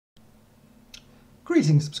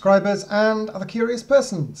Greetings subscribers and other curious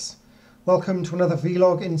persons. Welcome to another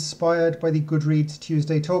vlog inspired by the Goodreads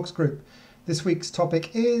Tuesday Talks group. This week's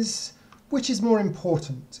topic is, which is more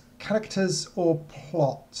important, characters or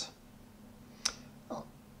plot?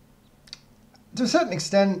 To a certain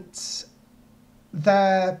extent,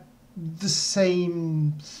 they're the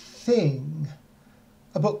same thing.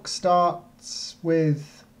 A book starts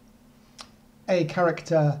with a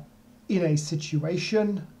character in a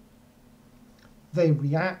situation. They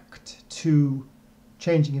react to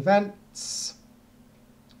changing events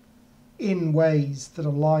in ways that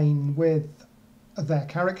align with their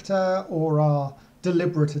character or are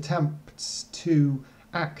deliberate attempts to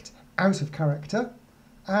act out of character,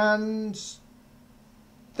 and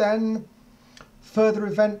then further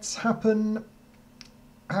events happen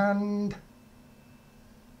and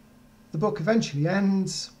the book eventually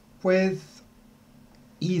ends with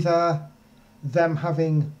either them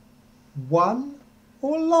having won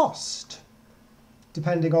or lost,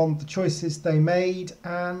 depending on the choices they made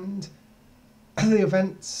and the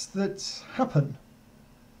events that happen.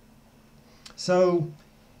 So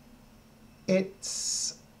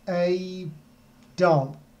it's a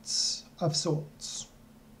dance of sorts.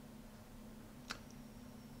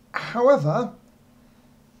 However,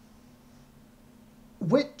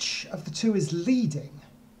 which of the two is leading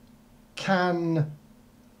can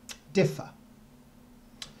differ.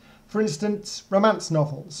 For instance, romance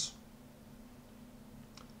novels.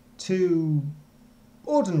 Two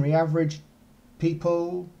ordinary, average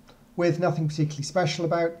people with nothing particularly special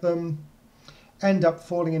about them end up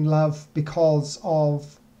falling in love because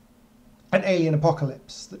of an alien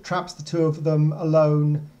apocalypse that traps the two of them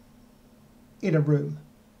alone in a room.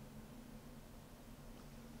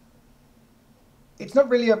 It's not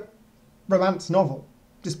really a romance novel,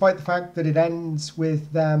 despite the fact that it ends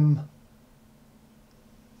with them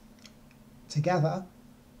together,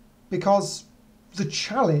 because the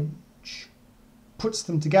challenge puts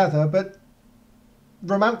them together, but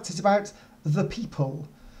romance is about the people,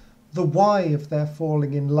 the why of their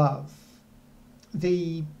falling in love,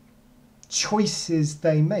 the choices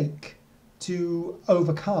they make to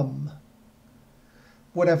overcome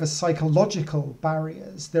whatever psychological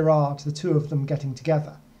barriers there are to the two of them getting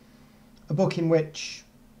together. A book in which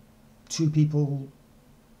two people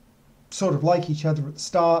sort of like each other at the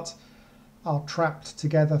start, are trapped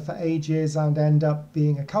together for ages and end up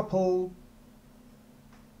being a couple.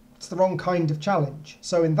 It's the wrong kind of challenge.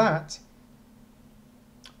 So in that,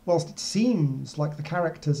 whilst it seems like the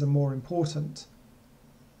characters are more important,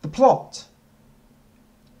 the plot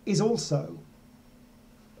is also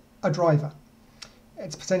a driver.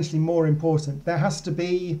 It's potentially more important. There has to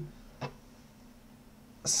be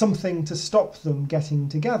something to stop them getting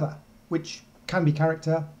together, which can be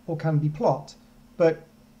character or can be plot. But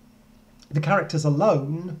the characters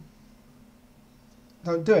alone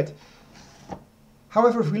don't do it.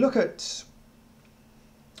 However, if we look at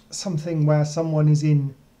something where someone is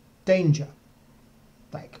in danger,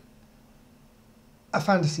 like a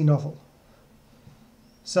fantasy novel.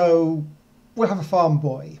 So we'll have a farm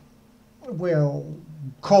boy. We'll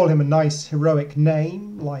call him a nice heroic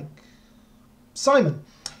name like Simon.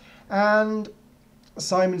 And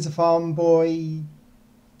Simon is a farm boy.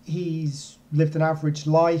 He's lived an average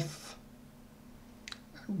life.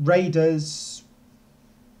 Raiders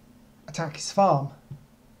attack his farm,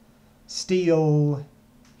 steal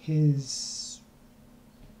his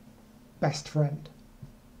best friend,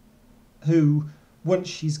 who, once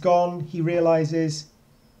she's gone, he realises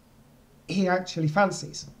he actually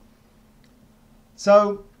fancies.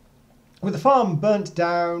 So, with the farm burnt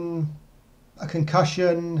down, a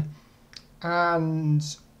concussion,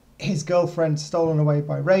 and his girlfriend stolen away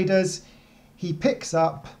by raiders, he picks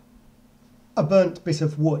up a burnt bit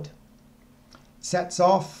of wood, sets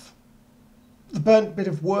off. The burnt bit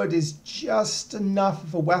of wood is just enough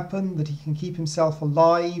of a weapon that he can keep himself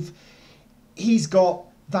alive. He's got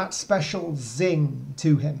that special zing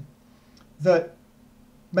to him that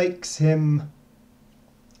makes him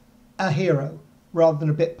a hero rather than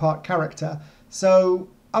a bit part character. So,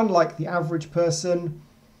 unlike the average person,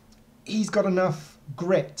 he's got enough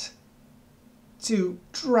grit to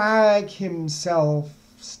drag himself,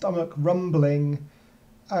 stomach rumbling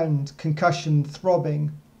and concussion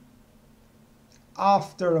throbbing,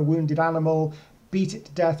 after a wounded animal, beat it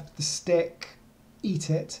to death with the stick,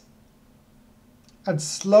 eat it. And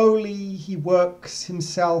slowly he works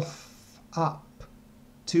himself up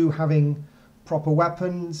to having proper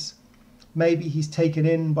weapons. Maybe he's taken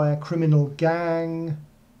in by a criminal gang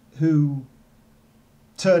who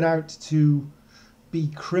turn out to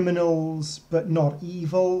be criminals but not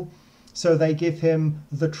evil. So they give him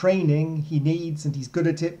the training he needs, and he's good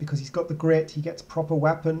at it because he's got the grit, he gets proper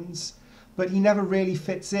weapons. But he never really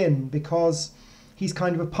fits in because he's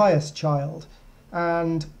kind of a pious child.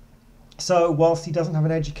 And so whilst he doesn't have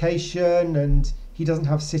an education and he doesn't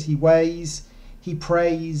have city ways, he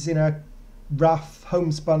prays in a rough,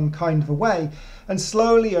 homespun kind of a way. And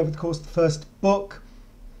slowly, over the course of the first book,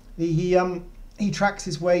 he tracks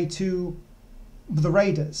his way to the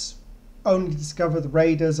raiders, only to discover the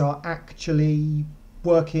raiders are actually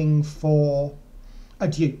working for a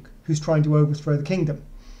duke who's trying to overthrow the kingdom.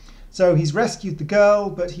 So he's rescued the girl,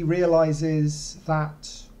 but he realizes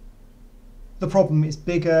that the problem is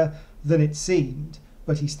bigger than it seemed.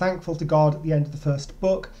 But he's thankful to God at the end of the first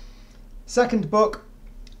book. Second book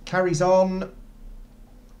carries on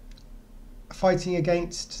fighting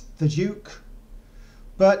against the Duke,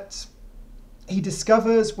 but he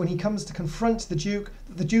discovers when he comes to confront the Duke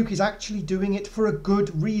that the Duke is actually doing it for a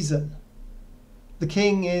good reason. The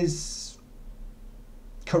king is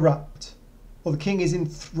corrupt, or the king is in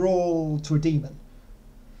thrall to a demon.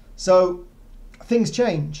 So things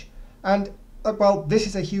change, and well, this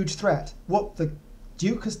is a huge threat. What the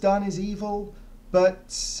Duke has done is evil,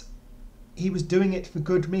 but he was doing it for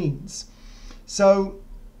good means. So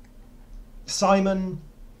Simon,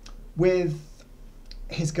 with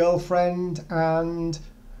his girlfriend and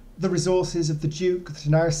the resources of the Duke that are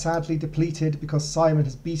now sadly depleted because Simon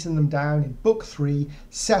has beaten them down in book 3,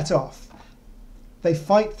 set off. They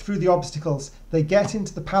fight through the obstacles. They get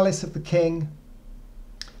into the palace of the king.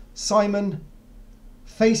 Simon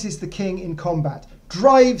faces the king in combat,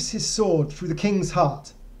 drives his sword through the king's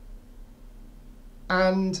heart.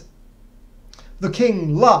 And the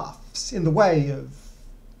king laughs in the way of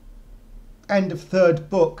end of third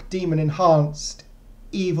book demon-enhanced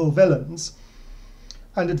evil villains,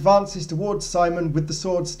 and advances towards Simon with the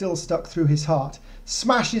sword still stuck through his heart,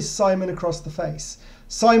 smashes Simon across the face.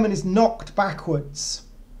 Simon is knocked backwards,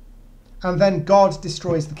 and then God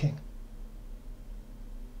destroys the king.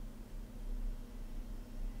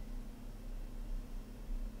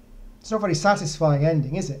 It's not a very satisfying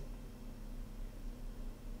ending, is it?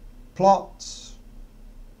 Plot,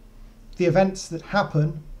 the events that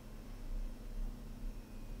happen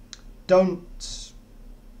don't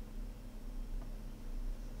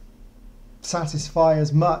satisfy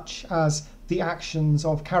as much as the actions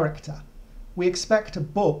of character. We expect a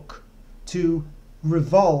book to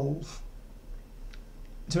revolve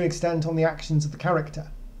to an extent on the actions of the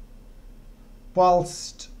character.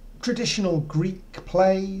 Whilst traditional Greek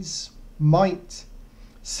plays might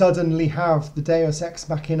suddenly have the Deus Ex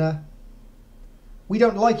Machina, we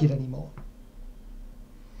don't like it anymore.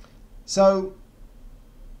 So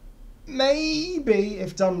maybe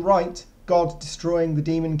if done right, God destroying the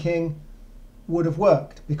Demon King would have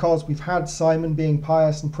worked, because we've had Simon being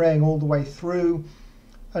pious and praying all the way through,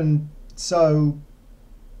 and so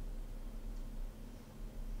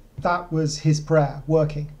that was his prayer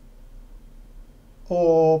working.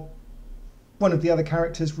 Or one of the other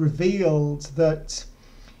characters revealed that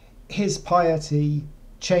his piety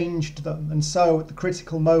changed them, and so at the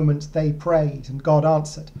critical moment they prayed and God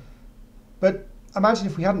answered. But imagine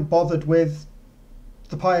if we hadn't bothered with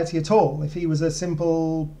the piety at all, if he was a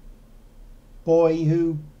simple boy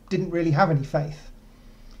who didn't really have any faith.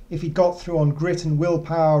 If he'd got through on grit and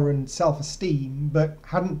willpower and self-esteem, but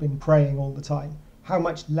hadn't been praying all the time, how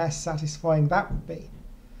much less satisfying that would be.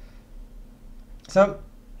 So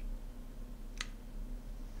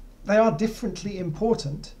they are differently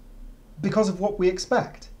important because of what we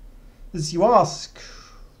expect. As you ask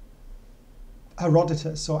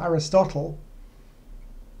Herodotus or Aristotle,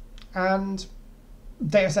 and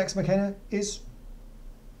Deus Ex Machina is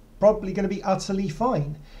probably going to be utterly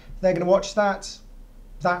fine. They're going to watch that.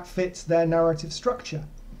 That fits their narrative structure.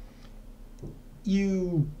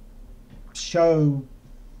 You show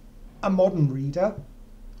a modern reader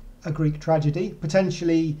a Greek tragedy,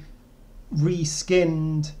 potentially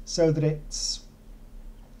reskinned so that it's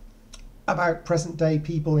about present-day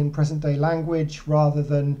people in present-day language rather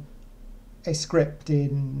than a script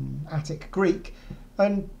in Attic Greek,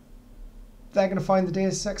 and they're going to find the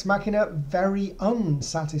Deus Ex Machina very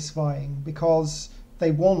unsatisfying because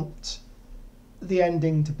they want the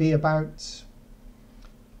ending to be about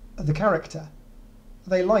the character.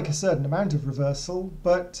 They like a certain amount of reversal,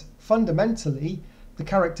 but fundamentally the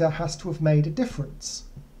character has to have made a difference.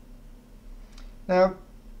 Now,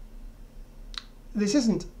 this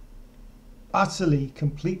isn't utterly,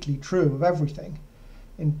 completely true of everything.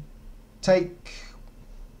 Take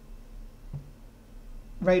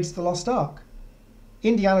Raiders of the Lost Ark.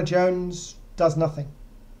 Indiana Jones does nothing.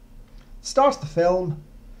 Start of the film,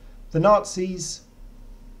 the Nazis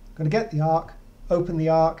going to get the Ark, open the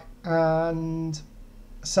Ark, and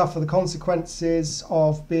suffer the consequences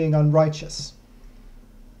of being unrighteous.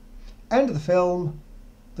 End of the film,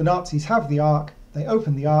 the Nazis have the Ark, they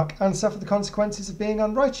open the Ark and suffer the consequences of being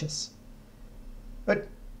unrighteous. But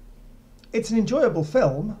it's an enjoyable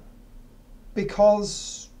film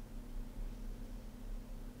because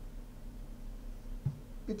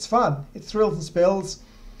it's fun, it thrills and spills.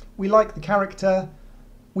 We like the character.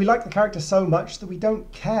 We like the character so much that we don't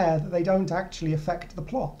care that they don't actually affect the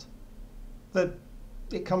plot. That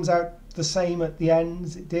it comes out the same at the end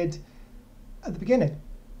as it did at the beginning.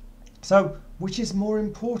 So, which is more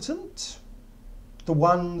important? The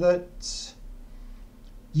one that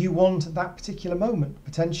you want at that particular moment,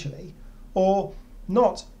 potentially, or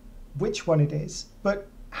not which one it is, but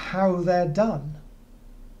how they're done.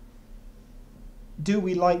 Do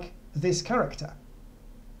we like this character?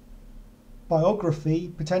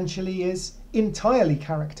 Biography potentially is entirely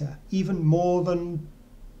character, even more than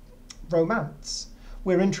romance.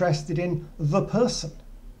 We're interested in the person.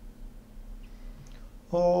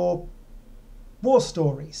 Or war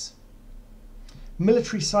stories,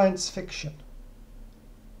 military science fiction.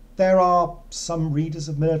 There are some readers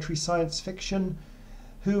of military science fiction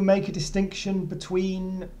who make a distinction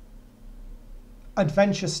between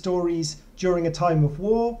adventure stories during a time of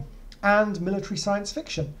war and military science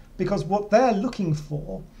fiction, because what they're looking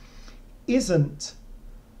for isn't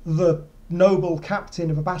the noble captain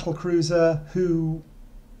of a battlecruiser who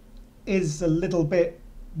is a little bit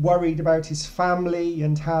worried about his family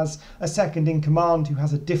and has a second in command who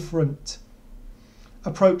has a different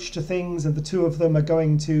approach to things, and the two of them are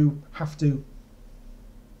going to have to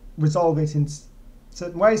resolve it in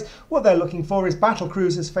certain ways. What they're looking for is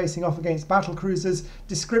battlecruisers facing off against battlecruisers,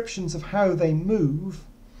 descriptions of how they move.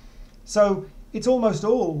 So it's almost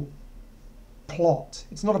all plot.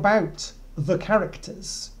 It's not about the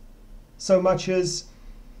characters so much as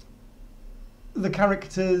the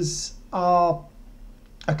characters are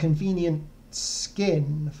a convenient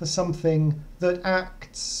skin for something that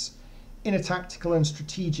acts in a tactical and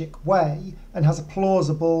strategic way and has a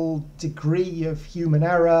plausible degree of human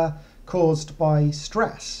error caused by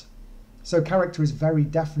stress. So character is very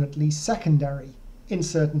definitely secondary in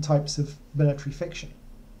certain types of military fiction.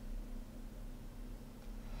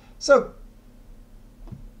 So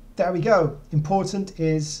there we go. Important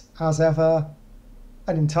is, as ever,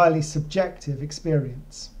 an entirely subjective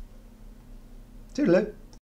experience. Toodaloo.